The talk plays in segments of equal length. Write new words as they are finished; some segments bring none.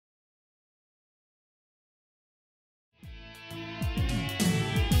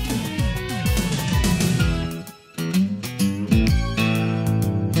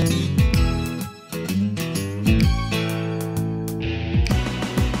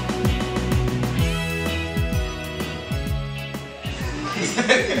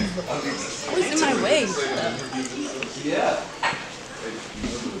Always in my way. Yeah.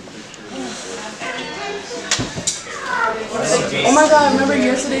 Oh my god, remember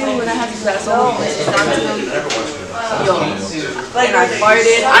yesterday when I had to pass all the places down to them? Yo, and I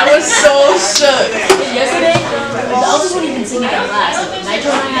farted. I was so shook. Yesterday, the others weren't even singing in class. Like,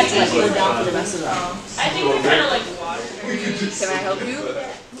 Nitro and I had to like go down for the rest of them. I think we're kind of like water. Can I help you?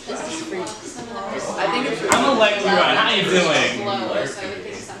 This is free. I think it's free. I'm gonna let you run. How you doing?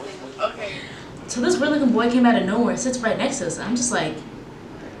 Okay. So this weird looking boy came out of nowhere, sits right next to us. I'm just like,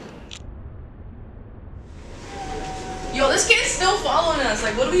 Yo, this kid's still following us.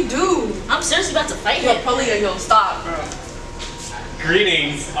 Like, what do we do? I'm seriously about to fight Yo, him. Polly, yo, stop, bro.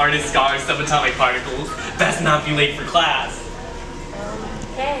 Greetings, artist scholars, subatomic particles. Best not be late for class.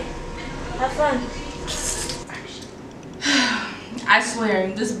 Okay, have fun. I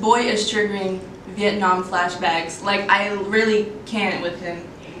swear, this boy is triggering Vietnam flashbacks. Like, I really can't with him.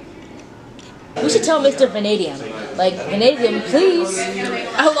 We should tell Mr. Vanadium. Like, Vanadium, please.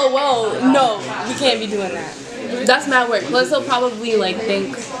 LOL, no, we can't be doing that. That's mad work. Plus, he'll probably, like,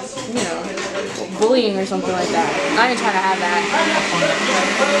 think, you know, bullying or something like that. I ain't trying to have that.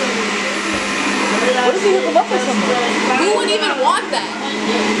 What if we hook him up with someone? Who would even want that?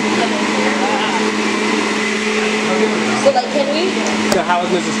 So, like, can we? So how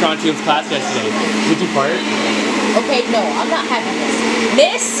was Mrs. Strontium's class yesterday? Did you fart? Okay, no, I'm not having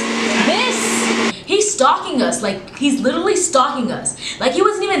this. Miss! He's stalking us. Like, he's literally stalking us. Like, he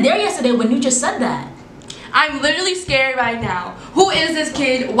wasn't even there yesterday when you just said that. I'm literally scared right now. Who is this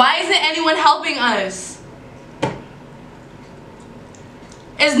kid? Why isn't anyone helping us?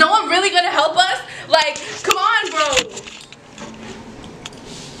 Is no one really gonna help us? Like, come on, bro.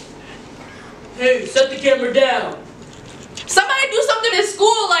 Hey, set the camera down. Somebody do something in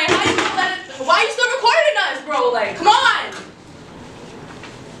school. Like, how you gonna let it? Why are you still recording us, bro? Like, come on.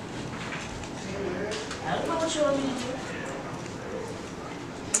 I don't know what you want me to do.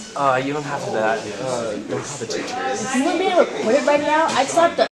 You don't have to do that. Don't call the teacher. If you were being recorded right now, I'd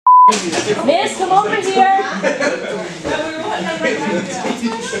start the Miss, come over here!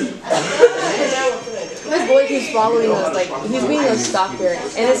 This boy keeps following us. Like, he's being a stalker,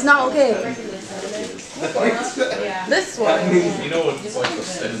 and it's not okay. This one. You know what's like the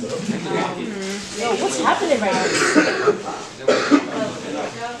stand up? Yo, what's happening right now?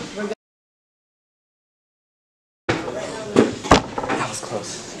 That was close.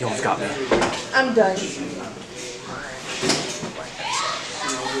 You almost got me. I'm done.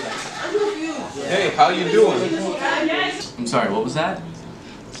 Hey, how you doing? I'm sorry, what was that?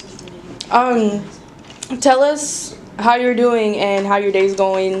 Tell us how you're doing and how your day's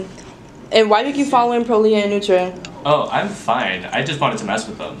going, and why you keep following Prolia and Nutra. Oh, I'm fine. I just wanted to mess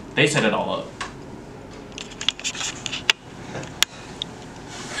with them. They set it all up.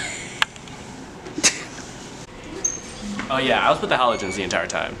 Oh yeah, I was with the halogens the entire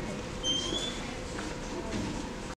time.